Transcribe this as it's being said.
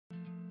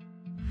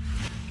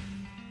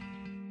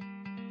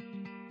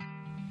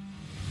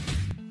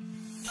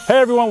Hey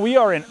everyone, we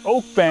are in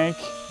Oakbank.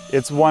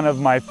 It's one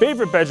of my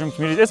favorite bedroom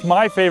communities. It's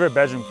my favorite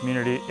bedroom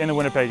community in the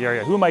Winnipeg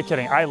area. Who am I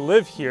kidding? I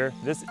live here.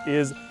 This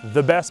is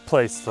the best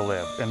place to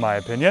live, in my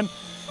opinion.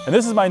 And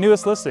this is my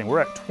newest listing.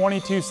 We're at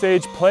 22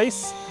 Sage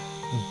Place.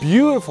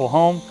 Beautiful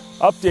home,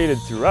 updated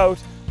throughout.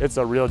 It's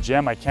a real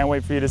gem. I can't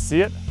wait for you to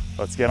see it.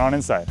 Let's get on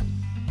inside.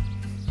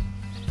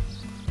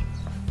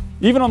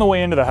 Even on the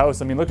way into the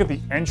house, I mean, look at the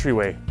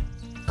entryway.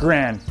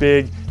 Grand,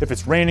 big. If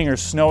it's raining or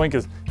snowing,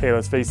 because hey,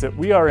 let's face it,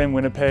 we are in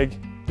Winnipeg,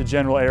 the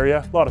general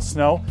area, a lot of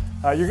snow.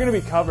 You're gonna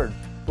be covered,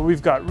 but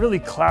we've got really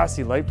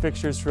classy light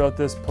fixtures throughout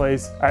this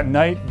place. At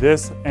night,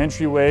 this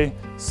entryway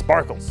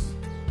sparkles.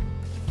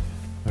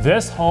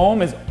 This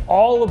home is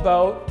all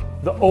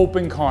about the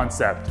open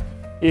concept.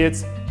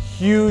 It's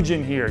huge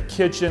in here.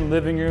 Kitchen,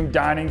 living room,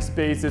 dining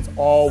space, it's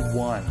all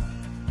one.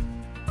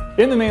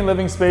 In the main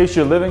living space,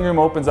 your living room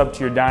opens up to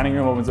your dining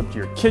room, opens up to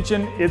your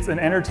kitchen. It's an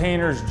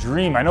entertainer's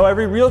dream. I know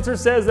every realtor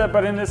says that,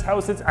 but in this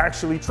house, it's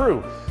actually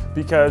true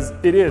because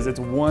it is. It's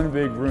one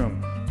big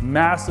room.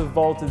 Massive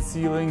vaulted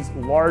ceilings,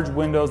 large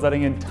windows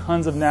letting in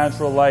tons of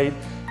natural light.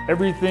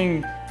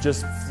 Everything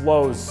just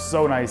flows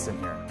so nice in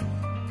here.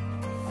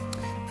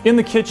 In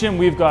the kitchen,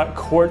 we've got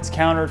quartz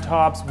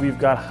countertops, we've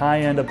got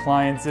high-end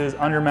appliances,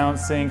 undermount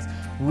sinks,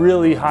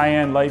 really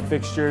high-end light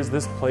fixtures.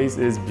 This place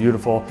is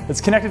beautiful. It's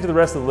connected to the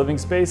rest of the living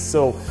space,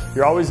 so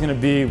you're always gonna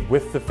be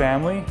with the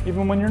family,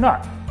 even when you're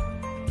not.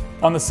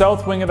 On the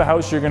south wing of the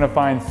house, you're gonna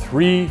find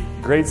 3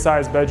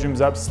 great-sized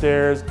bedrooms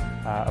upstairs,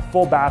 a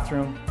full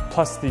bathroom,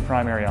 plus the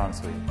primary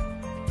ensuite.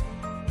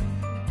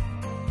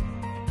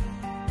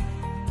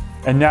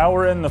 And now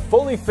we're in the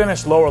fully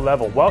finished lower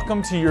level.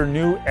 Welcome to your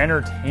new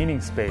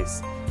entertaining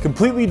space.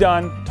 Completely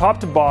done, top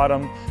to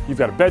bottom. You've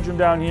got a bedroom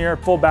down here,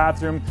 full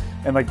bathroom,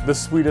 and like the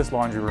sweetest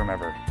laundry room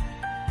ever.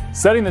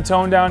 Setting the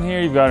tone down here,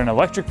 you've got an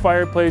electric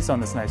fireplace on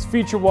this nice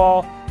feature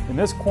wall. In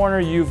this corner,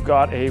 you've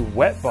got a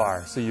wet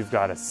bar. So you've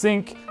got a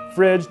sink,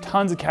 fridge,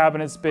 tons of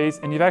cabinet space,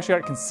 and you've actually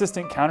got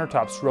consistent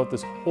countertops throughout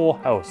this whole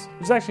house,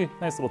 which is actually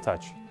a nice little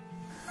touch.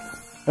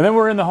 And then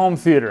we're in the home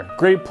theater.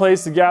 Great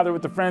place to gather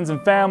with the friends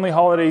and family,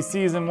 holiday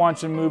season,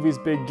 watching movies,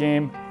 big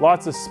game.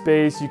 Lots of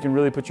space. You can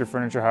really put your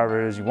furniture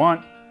however it is you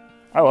want.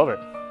 I love it.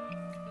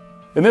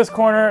 In this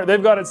corner,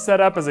 they've got it set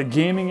up as a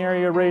gaming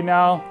area right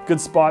now. Good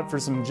spot for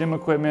some gym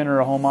equipment or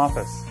a home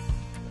office.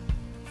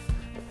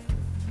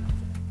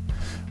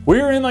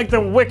 We're in like the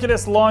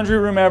wickedest laundry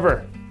room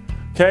ever.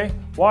 Okay,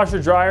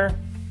 washer, dryer.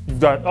 You've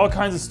got all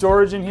kinds of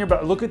storage in here,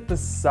 but look at the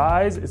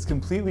size. It's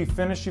completely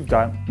finished. You've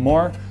got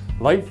more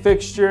light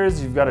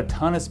fixtures. You've got a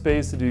ton of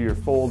space to do your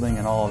folding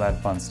and all of that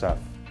fun stuff.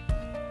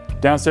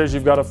 Downstairs,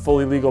 you've got a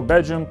fully legal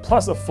bedroom,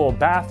 plus a full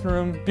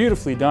bathroom,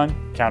 beautifully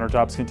done.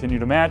 Countertops continue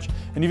to match.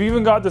 And you've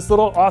even got this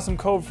little awesome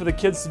cove for the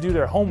kids to do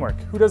their homework.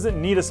 Who doesn't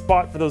need a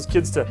spot for those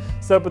kids to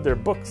set up with their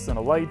books and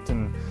a light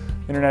and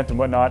internet and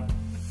whatnot,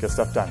 get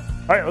stuff done.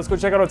 All right, let's go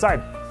check out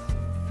outside.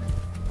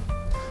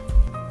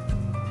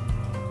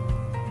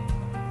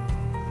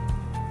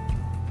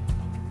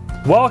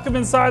 Welcome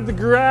inside the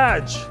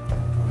garage.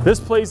 This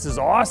place is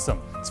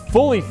awesome. It's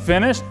fully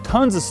finished,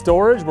 tons of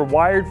storage. We're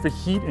wired for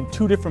heat in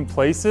 2 different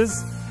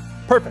places.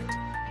 Perfect,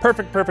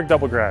 perfect, perfect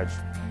double garage.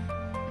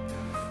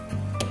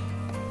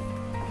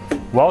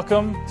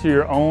 Welcome to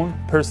your own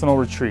personal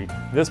retreat.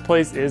 This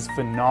place is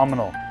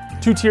phenomenal.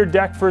 2-tier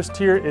deck, first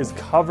tier is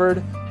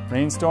covered.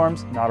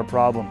 Rainstorms, not a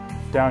problem.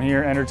 Down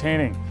here,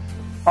 entertaining.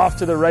 Off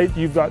to the right,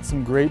 you've got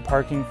some great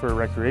parking for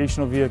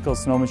recreational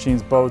vehicles, snow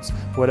machines, boats,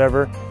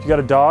 whatever. If you got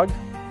a dog,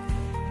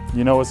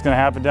 you know what's gonna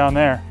happen down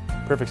there.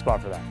 Perfect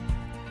spot for that.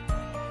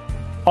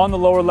 On the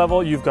lower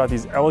level, you've got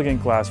these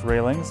elegant glass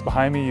railings.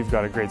 Behind me, you've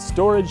got a great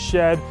storage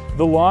shed.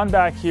 The lawn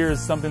back here is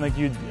something like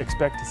you'd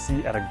expect to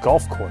see at a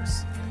golf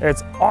course.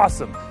 It's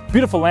awesome.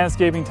 Beautiful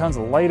landscaping, tons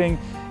of lighting,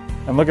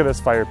 and look at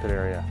this fire pit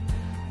area.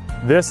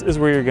 This is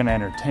where you're gonna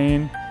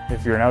entertain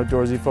if you're an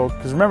outdoorsy folk.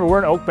 Because remember, we're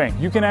in Oakbank.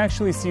 You can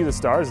actually see the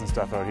stars and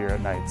stuff out here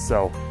at night,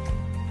 so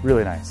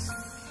really nice.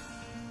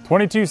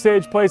 22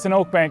 Sage Place in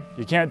Oakbank,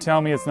 you can't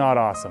tell me it's not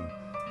awesome.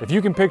 If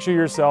you can picture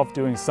yourself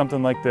doing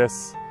something like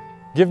this,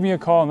 give me a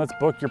call and let's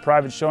book your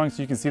private showing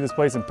so you can see this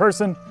place in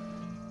person.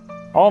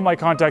 All of my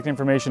contact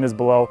information is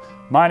below.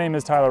 My name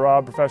is Tyler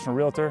Robb, professional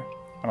realtor,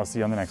 and I'll see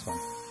you on the next one.